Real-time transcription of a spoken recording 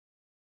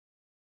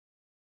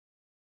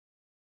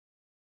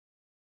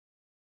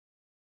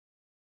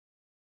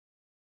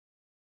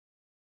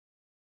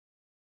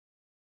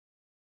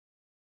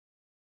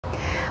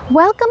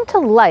Welcome to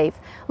Life,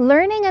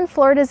 Learning in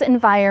Florida's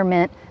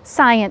Environment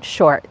Science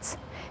Shorts.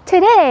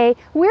 Today,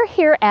 we're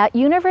here at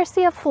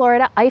University of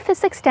Florida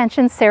IFAS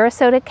Extension,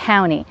 Sarasota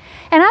County,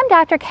 and I'm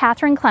Dr.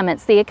 Catherine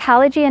Clements, the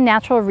Ecology and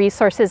Natural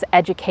Resources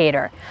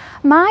Educator.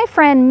 My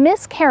friend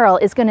Miss Carol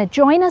is going to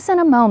join us in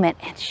a moment,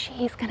 and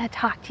she's going to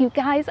talk to you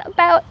guys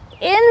about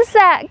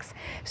insects.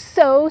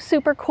 So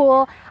super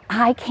cool.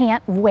 I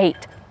can't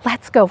wait.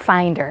 Let's go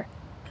find her.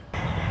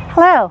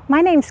 Hello,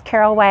 my name's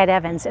Carol Wyatt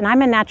Evans, and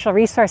I'm a Natural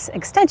Resource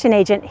Extension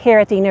Agent here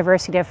at the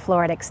University of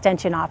Florida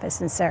Extension Office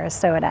in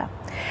Sarasota.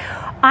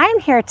 I'm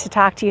here to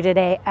talk to you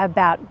today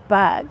about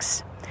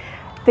bugs.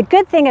 The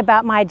good thing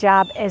about my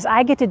job is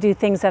I get to do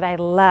things that I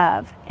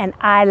love, and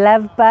I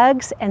love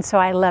bugs, and so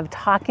I love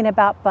talking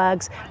about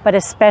bugs, but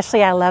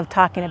especially I love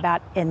talking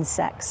about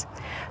insects.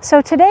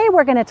 So today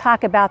we're going to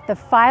talk about the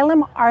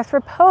phylum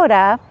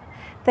Arthropoda,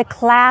 the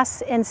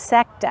class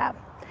Insecta.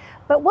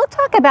 But we'll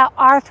talk about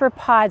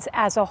arthropods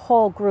as a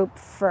whole group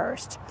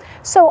first.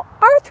 So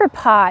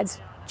arthropods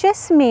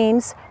just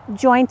means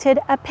jointed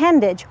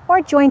appendage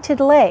or jointed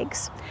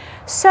legs.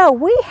 So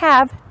we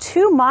have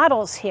two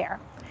models here,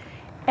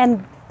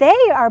 and they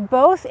are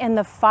both in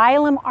the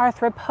phylum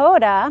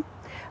Arthropoda,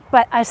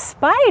 but a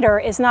spider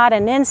is not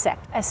an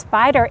insect. A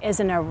spider is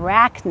an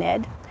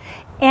arachnid,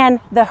 and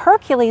the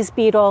Hercules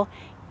beetle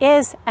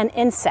is an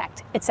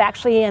insect. It's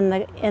actually in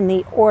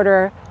the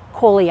order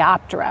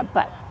Coleoptera,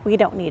 but we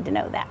don't need to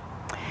know that.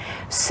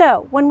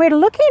 So when we're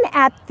looking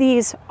at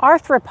these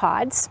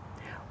arthropods,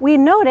 we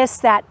notice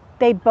that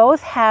they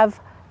both have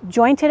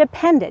jointed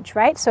appendage,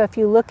 right? So if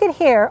you look at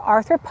here,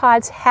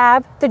 arthropods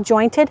have the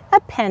jointed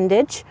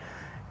appendage.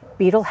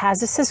 Beetle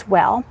has this as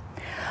well,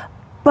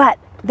 but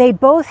they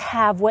both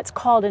have what's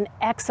called an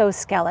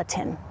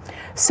exoskeleton.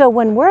 So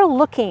when we're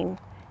looking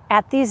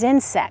at these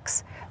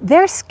insects,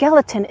 their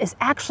skeleton is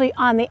actually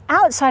on the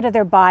outside of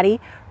their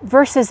body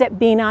versus it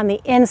being on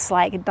the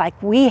inside,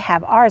 like we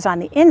have ours on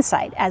the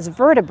inside as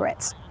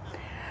vertebrates.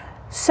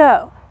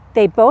 So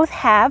they both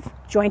have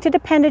jointed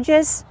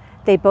appendages,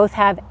 they both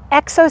have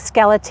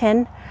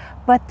exoskeleton,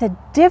 but the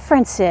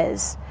difference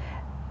is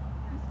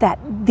that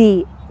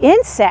the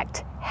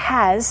insect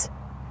has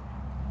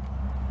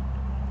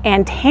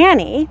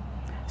antennae,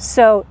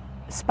 so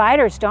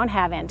spiders don't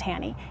have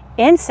antennae.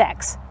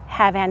 Insects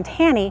have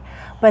antennae,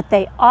 but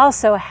they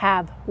also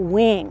have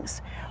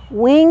wings.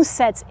 Wings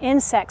sets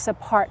insects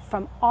apart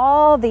from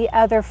all the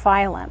other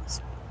phylums.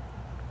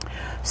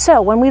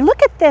 So when we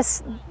look at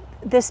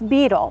this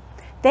beetle,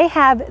 they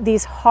have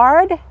these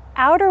hard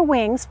outer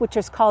wings, which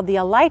is called the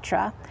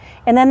elytra,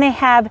 and then they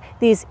have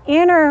these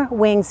inner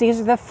wings.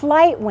 These are the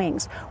flight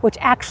wings, which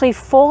actually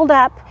fold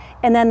up,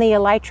 and then the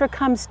elytra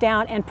comes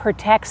down and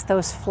protects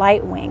those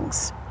flight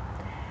wings.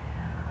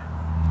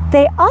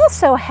 They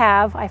also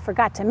have, I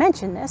forgot to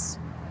mention this,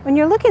 when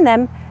you're looking at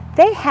them,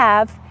 they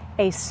have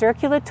a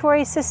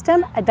circulatory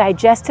system, a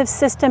digestive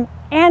system,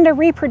 and a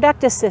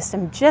reproductive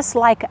system, just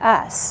like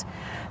us.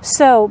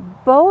 So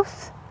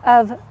both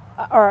of,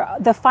 or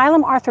the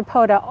phylum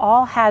Arthropoda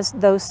all has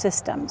those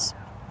systems.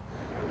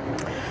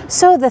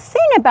 So the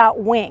thing about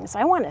wings,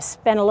 I want to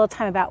spend a little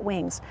time about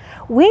wings.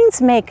 Wings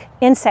make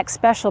insects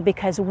special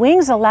because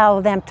wings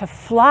allow them to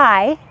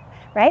fly,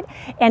 right,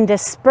 and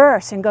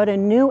disperse and go to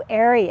new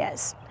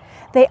areas.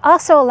 They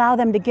also allow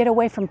them to get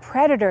away from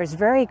predators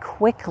very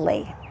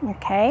quickly,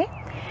 okay?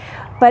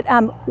 But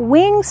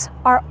wings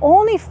are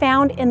only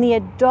found in the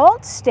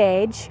adult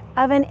stage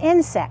of an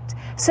insect.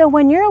 So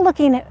when you're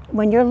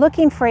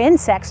looking for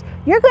insects,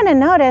 you're going to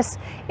notice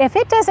if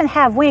it doesn't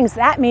have wings,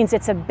 that means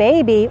it's a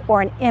baby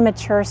or an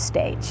immature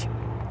stage.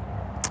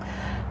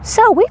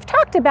 So we've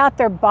talked about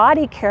their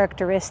body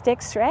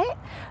characteristics, right?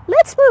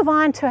 Let's move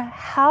on to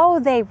how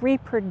they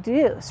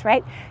reproduce,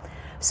 right?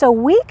 So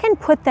we can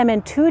put them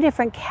in two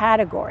different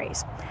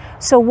categories.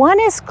 So one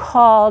is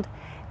called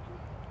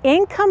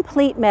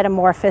incomplete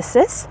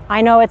metamorphosis.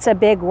 I know it's a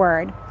big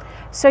word.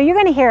 So you're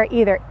going to hear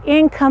either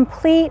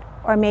incomplete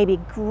or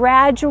maybe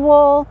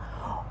gradual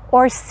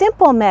or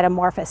simple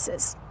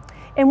metamorphosis.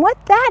 And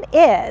what that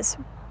is,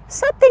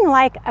 something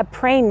like a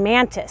praying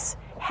mantis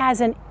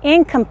has an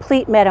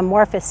incomplete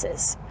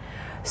metamorphosis.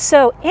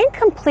 So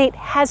incomplete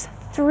has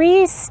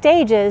 3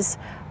 stages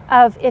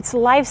of its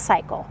life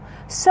cycle.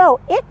 So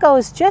it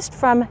goes just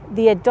from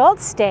the adult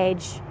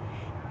stage,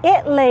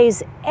 it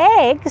lays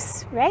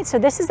eggs, right? So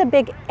this is a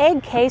big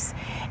egg case.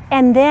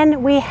 And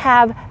then we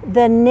have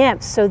the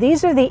nymphs. So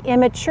these are the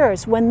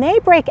immatures. When they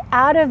break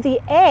out of the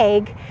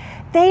egg,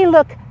 they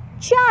look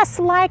just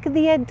like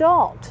the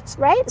adult,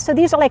 right? So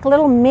these are like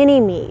little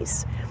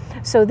mini-me's.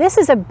 So this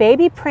is a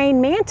baby praying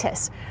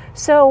mantis.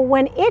 So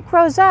when it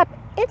grows up,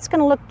 it's going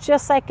to look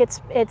just like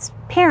its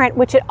parent,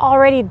 which it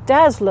already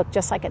does look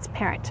just like its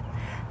parent.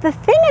 The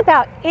thing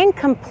about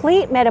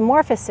incomplete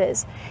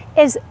metamorphosis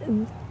is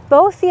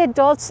both the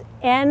adults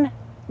and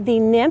the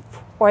nymph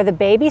or the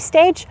baby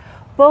stage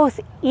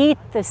both eat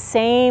the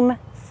same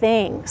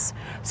things.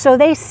 So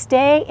they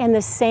stay in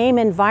the same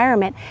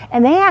environment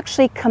and they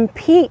actually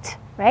compete,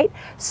 right?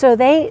 So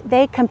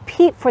they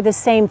compete for the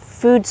same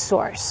food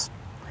source.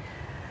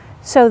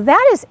 So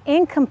that is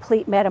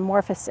incomplete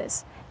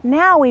metamorphosis.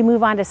 Now we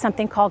move on to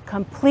something called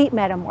complete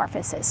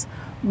metamorphosis.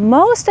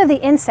 Most of the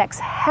insects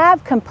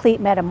have complete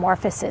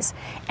metamorphosis,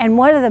 and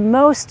one of the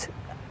most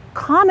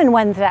common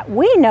ones that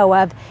we know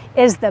of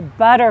is the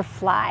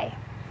butterfly.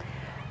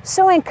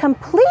 So in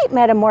complete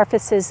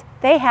metamorphosis,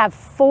 they have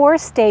 4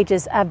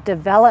 stages of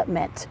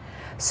development.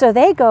 So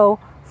they go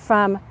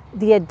from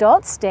the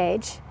adult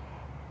stage,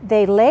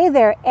 they lay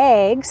their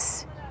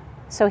eggs,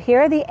 so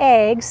here are the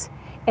eggs,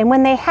 and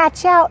when they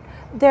hatch out,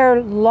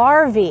 they're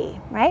larvae,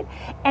 right?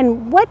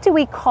 And what do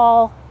we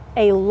call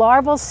a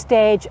larval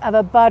stage of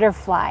a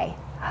butterfly?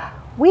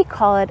 We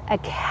call it a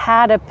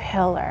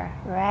caterpillar,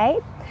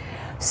 right?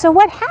 So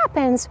what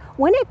happens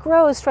when it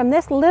grows from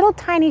this little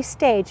tiny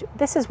stage,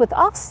 this is with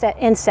all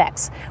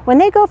insects, when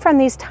they go from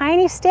these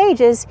tiny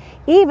stages,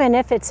 even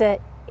if it's an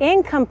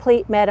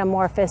incomplete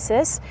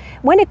metamorphosis,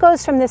 when it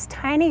goes from this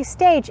tiny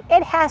stage,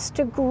 it has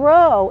to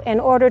grow in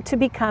order to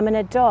become an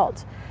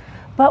adult.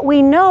 But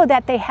we know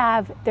that they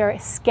have their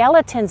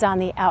skeletons on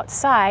the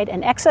outside,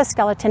 an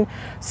exoskeleton,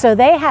 so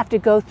they have to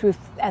go through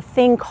a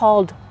thing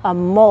called a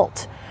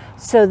molt.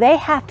 So they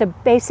have to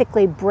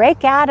basically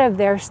break out of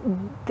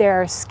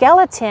their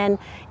skeleton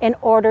in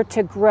order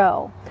to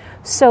grow.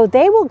 So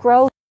they will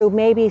grow through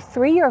maybe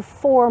 3 or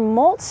 4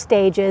 molt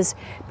stages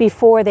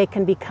before they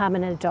can become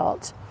an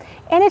adult.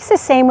 And it's the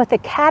same with the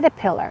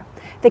caterpillar.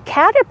 The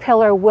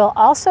caterpillar will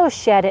also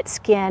shed its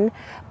skin,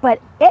 but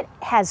it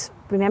has,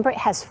 remember, it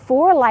has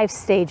 4 life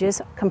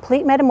stages.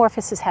 Complete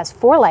metamorphosis has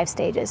 4 life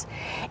stages.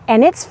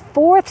 And its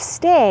 4th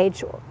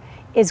stage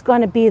is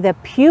going to be the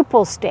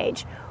pupal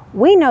stage.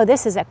 We know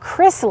this is a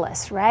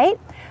chrysalis, right?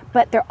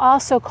 But they're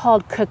also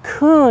called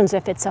cocoons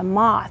if it's a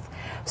moth.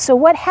 So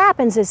what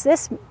happens is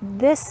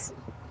this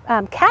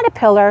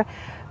caterpillar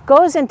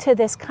goes into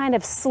this kind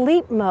of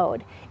sleep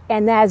mode.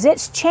 And as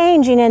it's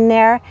changing in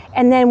there,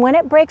 and then when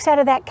it breaks out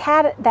of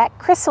that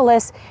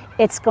chrysalis,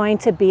 it's going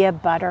to be a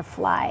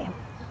butterfly.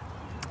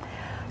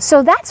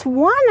 So that's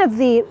one of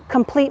the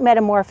complete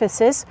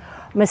metamorphosis.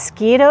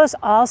 Mosquitoes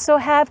also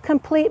have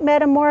complete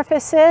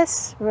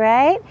metamorphosis,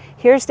 right?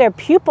 Here's their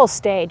pupal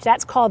stage.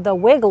 That's called the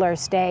wiggler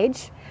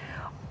stage.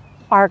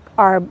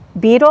 Our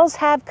beetles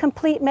have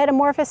complete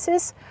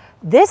metamorphosis.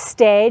 This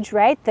stage,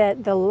 right,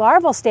 the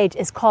larval stage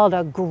is called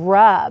a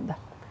grub.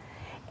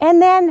 And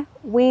then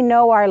we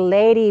know our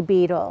lady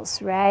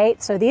beetles,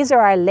 right? So these are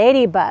our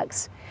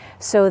ladybugs.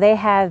 So they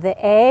have the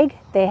egg,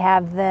 they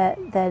have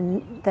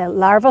the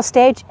larval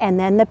stage, and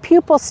then the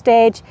pupal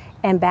stage,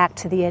 and back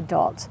to the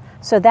adult.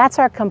 So that's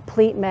our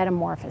complete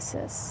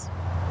metamorphosis.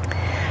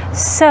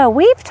 So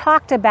we've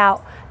talked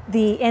about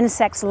the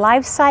insect's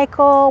life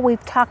cycle.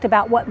 We've talked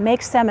about what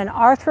makes them an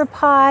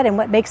arthropod and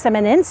what makes them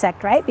an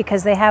insect, right?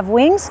 Because they have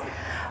wings.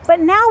 But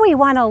now we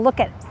want to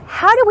look at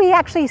how do we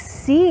actually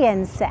see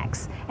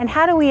insects and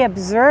how do we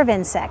observe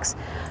insects?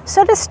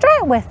 So to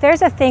start with,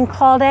 there's a thing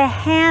called a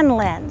hand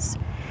lens.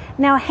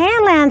 Now,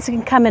 hand lenses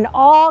can come in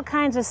all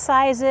kinds of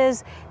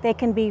sizes. They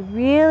can be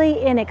really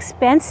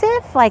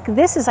inexpensive, like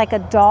this is like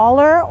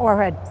 $1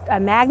 or a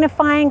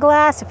magnifying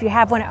glass if you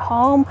have one at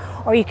home,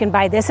 or you can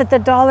buy this at the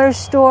dollar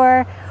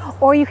store,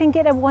 or you can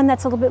get one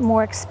that's a little bit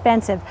more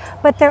expensive.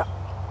 But they're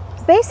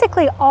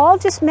basically all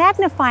just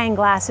magnifying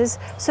glasses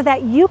so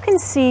that you can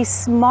see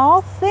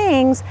small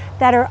things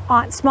that are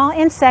on, small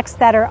insects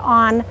that are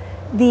on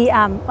the,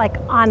 like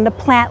on the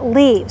plant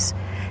leaves.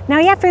 Now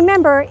you have to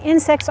remember,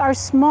 insects are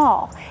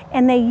small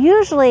and they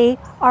usually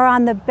are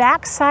on the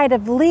back side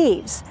of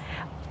leaves.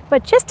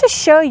 But just to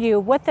show you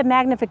what the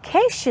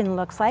magnification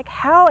looks like,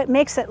 how it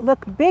makes it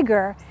look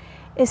bigger,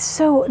 is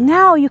so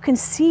now you can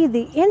see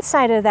the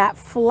inside of that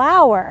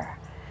flower.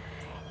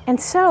 And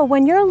so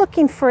when you're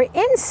looking for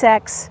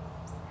insects,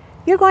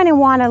 you're going to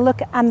want to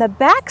look on the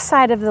back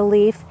side of the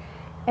leaf,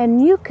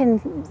 and you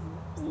can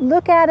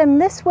look at them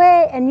this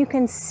way and you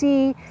can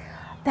see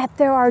that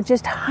there are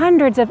just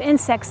hundreds of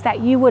insects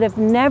that you would have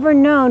never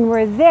known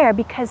were there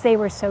because they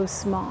were so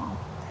small.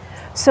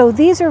 So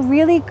these are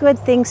really good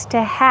things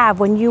to have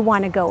when you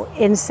want to go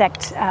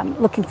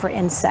looking for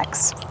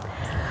insects.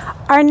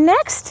 Our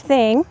next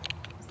thing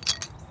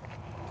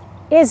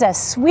is a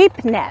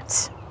sweep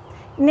net.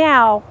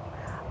 Now,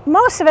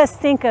 most of us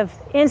think of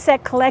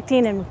insect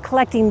collecting and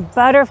collecting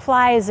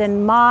butterflies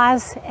and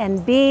moths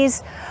and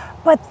bees,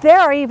 but there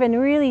are even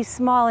really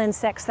small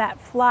insects that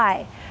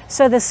fly.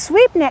 So the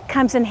sweep net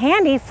comes in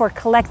handy for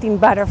collecting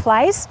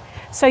butterflies.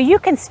 So you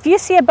can, if you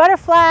see a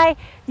butterfly,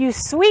 you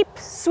sweep,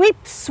 sweep,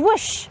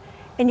 swoosh,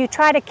 and you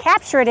try to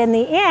capture it in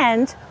the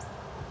end.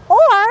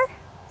 Or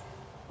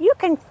you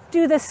can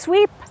do the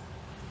sweep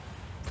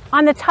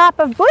on the top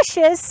of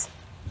bushes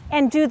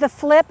and do the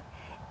flip,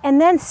 and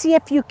then see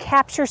if you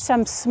capture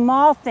some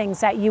small things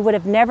that you would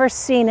have never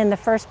seen in the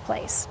first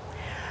place.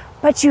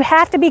 But you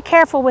have to be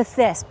careful with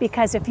this,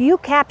 because if you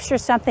capture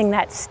something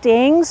that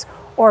stings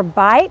or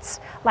bites,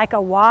 like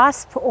a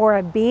wasp or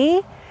a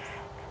bee,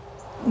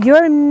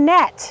 your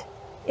net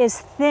is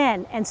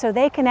thin, and so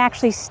they can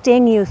actually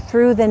sting you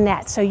through the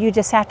net. So you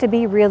just have to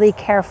be really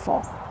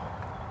careful.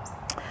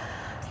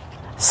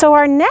 So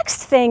our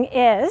next thing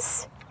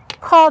is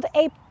called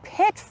a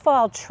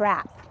pitfall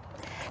trap.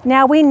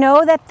 Now we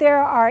know that there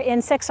are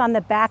insects on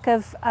the back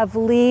of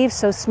leaves,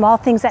 so small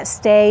things that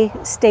stay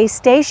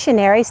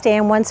stationary, stay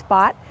in one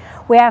spot.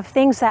 We have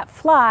things that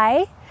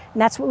fly,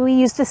 and that's what we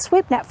use the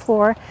sweep net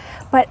for.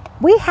 But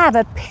we have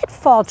a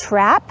pitfall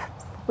trap,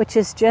 which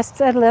is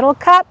just a little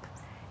cup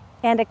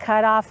and a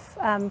cut off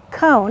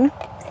cone.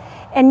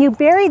 And you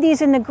bury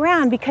these in the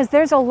ground because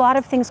there's a lot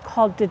of things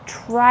called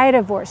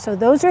detritivores. So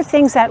those are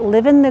things that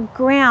live in the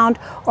ground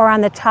or on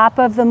the top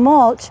of the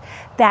mulch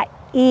that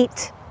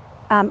eat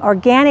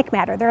organic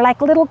matter. They're like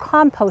little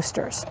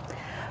composters.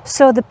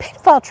 So the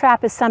pitfall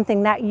trap is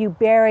something that you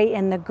bury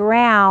in the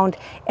ground,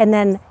 and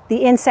then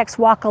the insects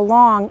walk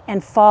along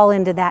and fall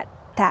into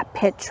that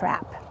pit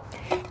trap.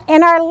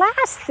 And our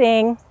last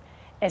thing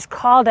is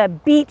called a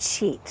beat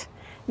sheet.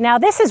 Now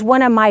this is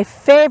one of my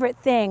favorite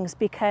things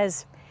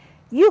because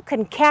you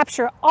can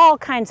capture all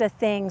kinds of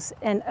things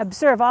and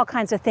observe all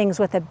kinds of things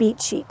with a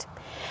beat sheet.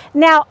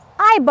 Now,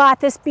 I bought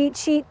this beat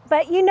sheet,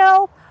 but you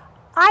know,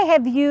 I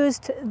have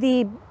used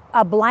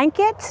a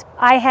blanket.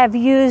 I have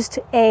used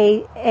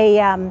a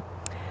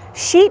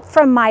sheet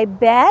from my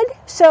bed.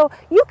 So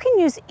you can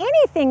use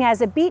anything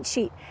as a beat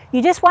sheet.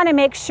 You just want to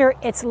make sure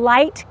it's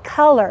light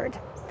colored.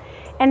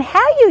 And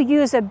how you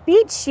use a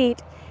beat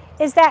sheet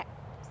is that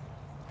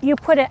you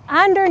put it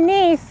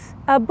underneath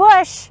a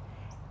bush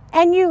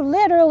and you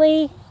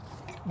literally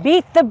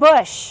beat the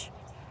bush.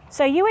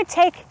 So you would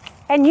take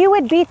and you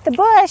would beat the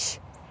bush,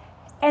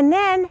 and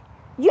then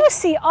you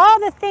see all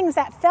the things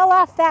that fell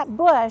off that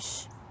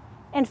bush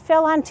and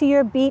fell onto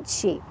your beat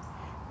sheet.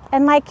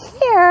 And like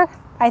here,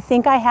 I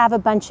think I have a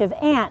bunch of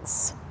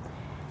ants.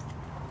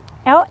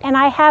 Oh, and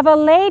I have a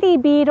lady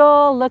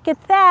beetle, look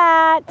at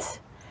that.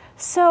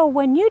 So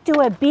when you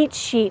do a beat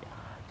sheet,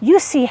 you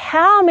see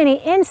how many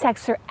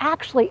insects are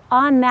actually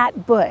on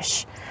that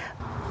bush.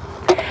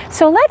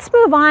 So let's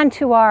move on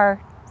to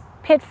our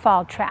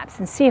pitfall traps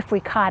and see if we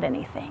caught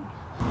anything.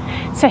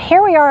 So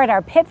here we are at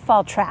our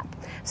pitfall trap.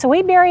 So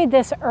we buried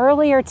this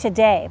earlier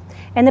today.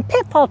 And the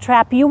pitfall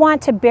trap, you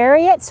want to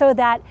bury it so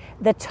that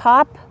the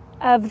top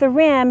of the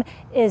rim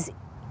is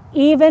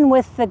even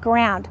with the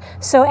ground.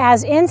 So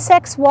as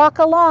insects walk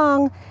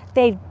along,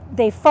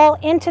 they fall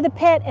into the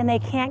pit and they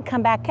can't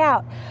come back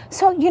out.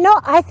 So, you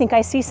know, I think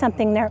I see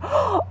something there.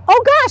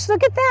 Oh gosh,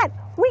 look at that.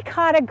 We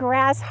caught a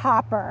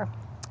grasshopper.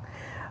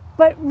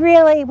 But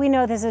really, we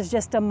know this is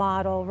just a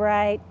model,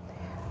 right?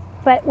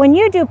 But when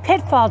you do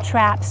pitfall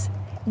traps,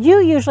 you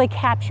usually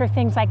capture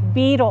things like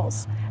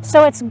beetles.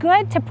 So it's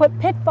good to put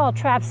pitfall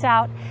traps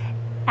out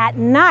at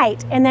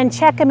night and then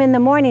check them in the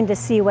morning to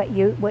see what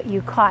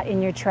you caught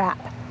in your trap.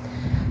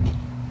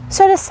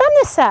 So to sum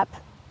this up,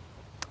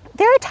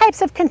 there are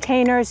types of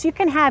containers. You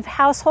can have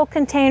household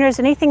containers,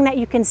 anything that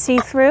you can see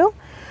through.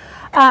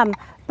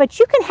 But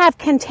you can have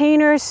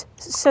containers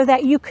so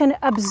that you can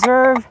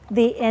observe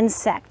the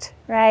insect,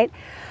 right?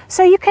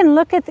 So you can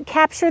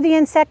capture the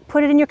insect,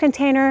 put it in your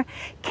container,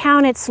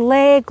 count its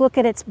leg, look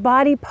at its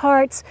body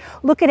parts,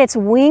 look at its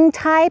wing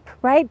type,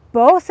 right?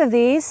 Both of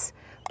these,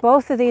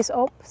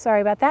 oh,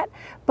 sorry about that.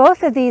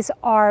 Both of these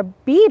are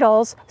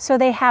beetles, so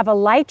they have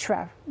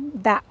elytra,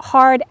 that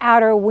hard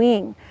outer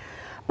wing.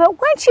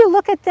 But once you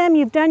look at them,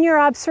 you've done your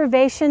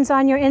observations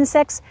on your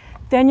insects,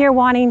 then you're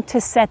wanting to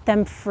set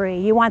them free.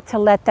 You want to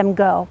let them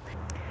go.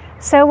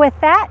 So with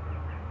that,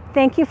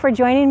 thank you for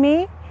joining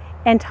me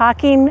and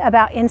talking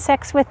about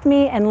insects with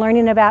me and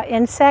learning about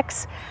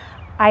insects.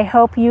 I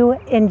hope you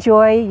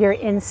enjoy your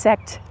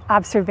insect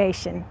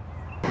observation.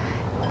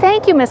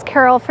 Thank you, Miss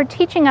Carol, for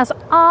teaching us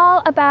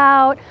all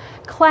about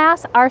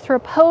class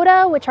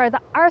Arthropoda, which are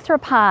the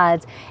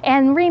arthropods.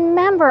 And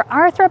remember,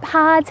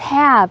 arthropods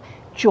have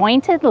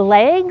jointed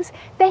legs,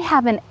 they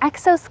have an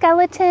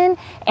exoskeleton,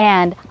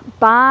 and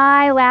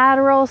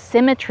bilateral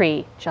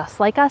symmetry, just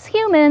like us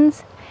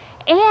humans.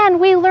 And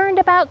we learned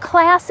about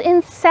class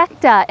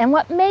Insecta, and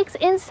what makes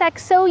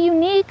insects so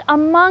unique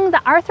among the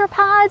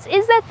arthropods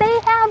is that they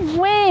have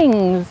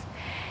wings.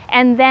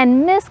 And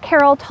then Miss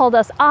Carol told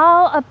us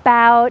all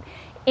about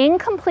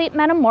incomplete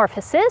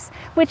metamorphosis,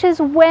 which is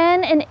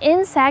when an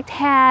insect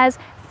has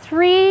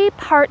 3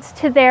 parts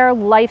to their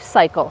life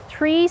cycle,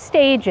 3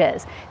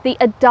 stages. The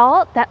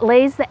adult that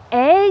lays the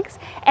eggs,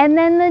 and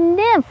then the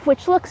nymph,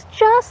 which looks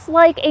just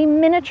like a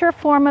miniature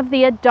form of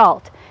the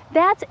adult.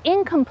 That's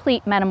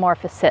incomplete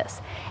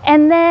metamorphosis.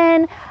 And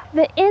then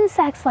the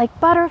insects like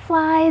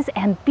butterflies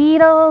and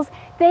beetles,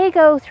 they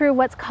go through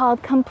what's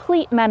called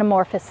complete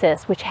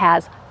metamorphosis, which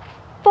has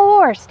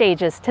 4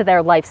 stages to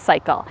their life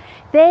cycle.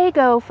 They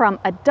go from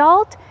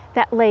adult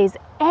that lays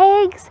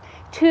eggs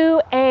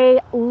to a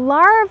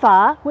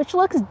larva, which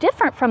looks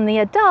different from the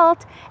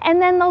adult,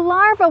 and then the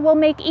larva will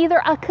make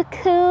either a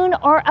cocoon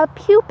or a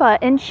pupa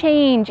and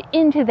change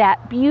into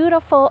that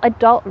beautiful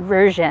adult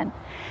version.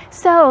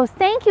 So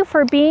thank you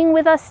for being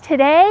with us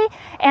today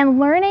and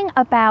learning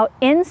about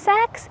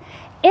insects.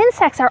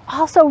 Insects are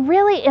also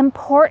really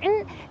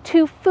important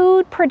to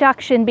food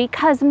production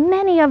because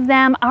many of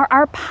them are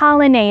our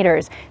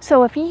pollinators.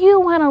 So if you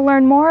want to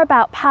learn more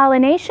about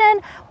pollination,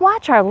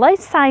 watch our Life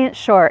Science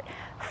short.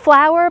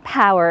 flower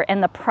power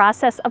in the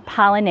process of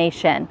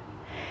pollination.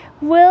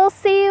 We'll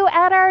see you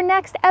at our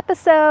next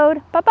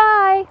episode.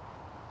 Bye-bye.